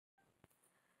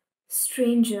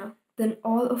Stranger than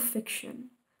all of fiction,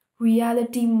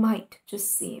 reality might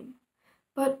just seem.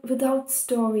 But without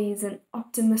stories and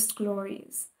optimist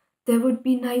glories, there would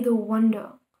be neither wonder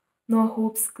nor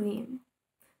hope's gleam.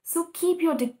 So keep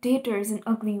your dictators in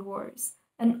ugly wars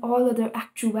and all other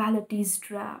actualities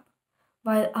drab,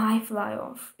 while I fly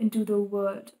off into the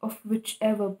world of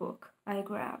whichever book I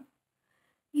grab.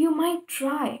 You might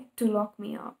try to lock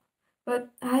me up, but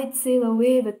I'd sail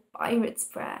away with pirates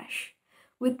brash,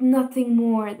 with nothing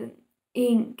more than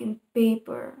ink and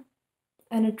paper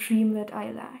and a dreamlet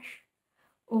eyelash.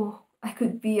 Oh, I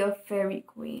could be a fairy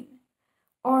queen,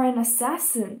 or an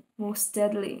assassin most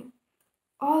deadly.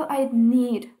 All I'd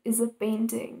need is a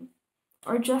painting,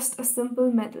 or just a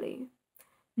simple medley.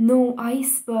 No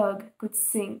iceberg could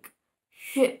sink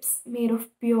ships made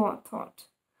of pure thought,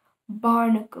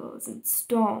 barnacles and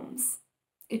storms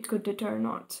it could deter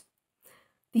not.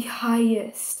 The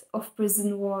highest of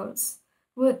prison walls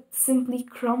would simply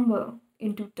crumble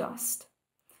into dust.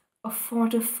 A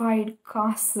fortified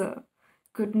castle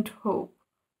couldn't hope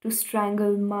to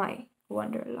strangle my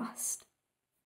wanderlust.